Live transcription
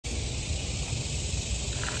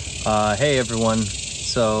Hey everyone.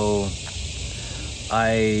 So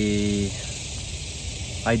I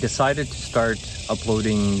decided to start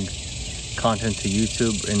uploading content to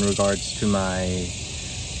YouTube in regards to my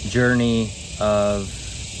journey of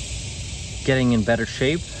getting in better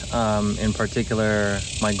shape. In particular,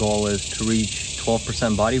 my goal is to reach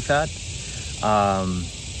 12% body fat.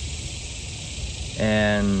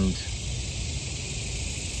 And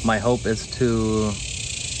my hope is to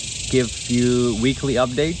give you weekly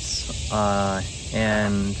updates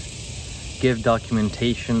and give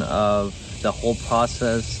documentation of the whole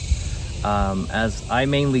process, as I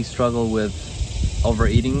mainly struggle with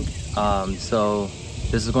overeating. So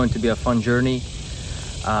this is going to be a fun journey.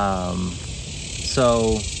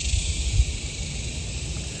 So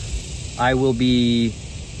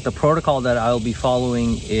the protocol that I'll be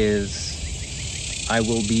following is I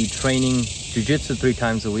will be training Jiu Jitsu 3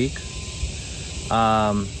 times a week.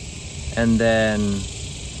 And then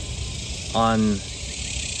on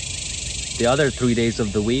the other 3 days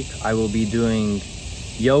of the week, I will be doing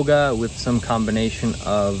yoga with some combination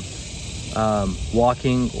of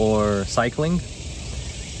walking or cycling.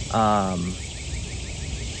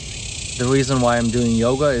 The reason why I'm doing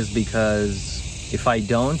yoga is because if I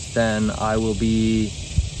don't, then I will be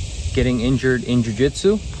getting injured in Jiu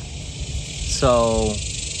Jitsu. So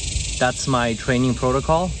that's my training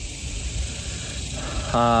protocol.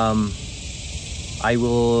 I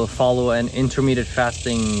will follow an intermittent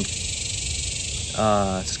fasting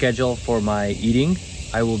schedule for my eating.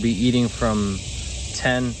 I will be eating from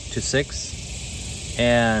 10 to 6,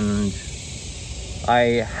 and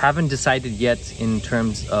I haven't decided yet in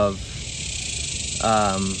terms of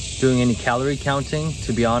doing any calorie counting,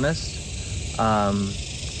 to be honest.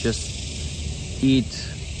 Just eat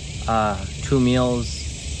 2 meals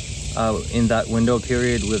in that window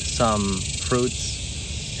period with some fruits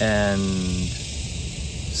and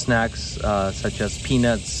snacks such as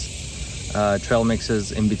peanuts, trail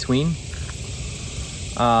mixes in between.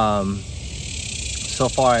 So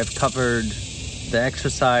far I've covered the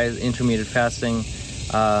exercise, intermittent fasting.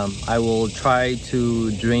 I will try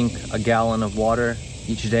to drink a gallon of water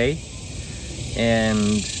each day,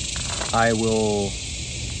 and I will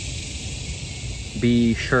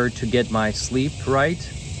be sure to get my sleep right.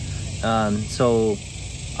 So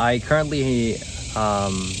I currently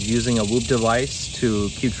using a Whoop device to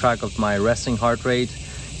keep track of my resting heart rate,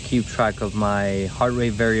 keep track of my heart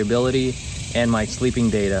rate variability, and my sleeping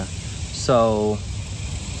data. So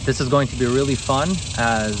this is going to be really fun,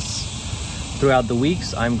 as throughout the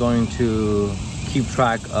weeks I'm going to keep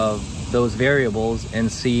track of those variables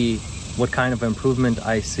and see what kind of improvement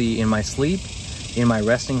I see in my sleep, in my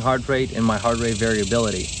resting heart rate, and my heart rate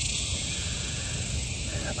variability.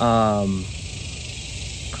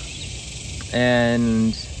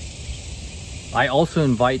 And I also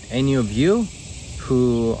invite any of you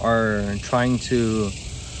who are trying to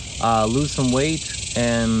lose some weight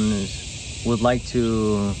and would like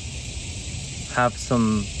to have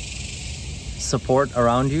some support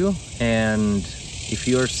around you, and if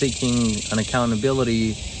you're seeking an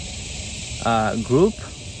accountability group,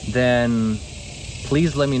 then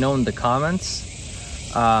please let me know in the comments.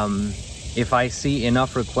 If I see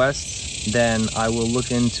enough requests, then I will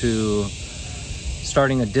look into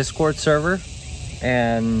starting a Discord server,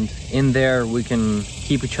 and in there we can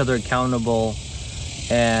keep each other accountable,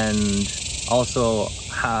 and also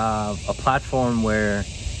have a platform where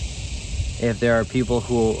if there are people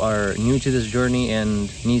who are new to this journey and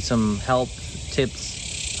need some help,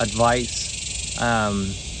 tips, advice,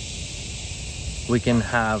 we can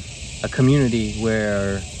have a community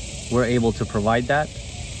where we're able to provide that.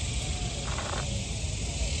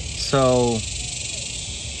 So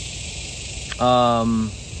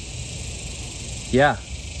yeah,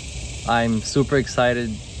 I'm super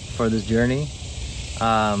excited for this journey.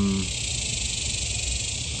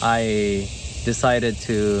 I decided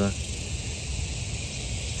to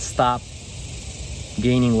stop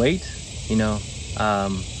gaining weight.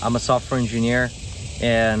 I'm a software engineer,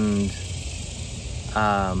 and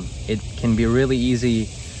it can be really easy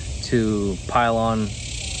to pile on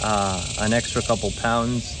an extra couple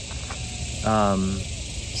pounds.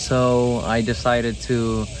 So I decided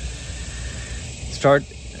to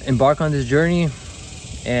embark on this journey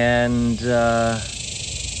and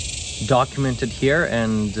document it here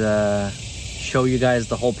and show you guys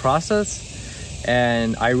the whole process.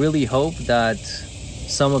 And I really hope that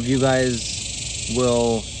some of you guys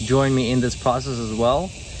will join me in this process as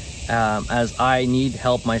well, as I need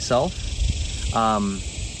help myself.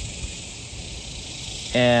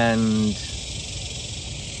 And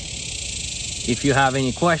if you have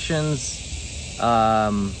any questions,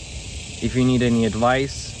 if you need any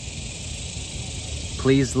advice,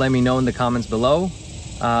 please let me know in the comments below.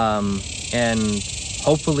 And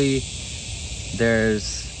hopefully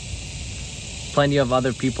there's plenty of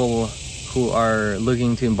other people who are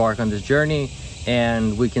looking to embark on this journey,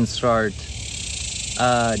 and we can start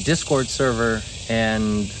a Discord server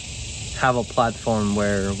and have a platform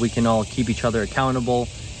where we can all keep each other accountable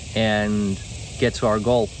and get to our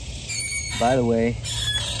goal. By the way,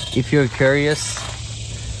 if you're curious,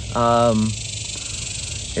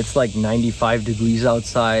 it's like 95 degrees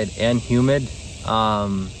outside and humid,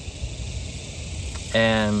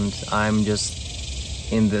 and I'm just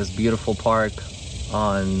in this beautiful park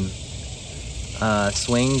on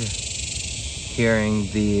swing, hearing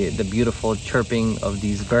the beautiful chirping of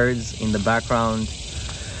these birds in the background.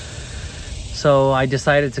 So I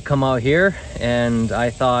decided to come out here, and I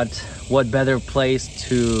thought, what better place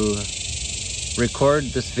to record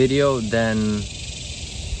this video than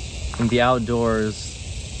in the outdoors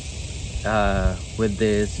with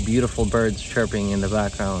these beautiful birds chirping in the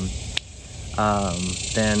background,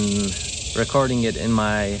 than recording it in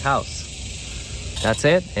my house. That's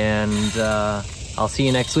it, and I'll see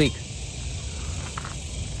you next week.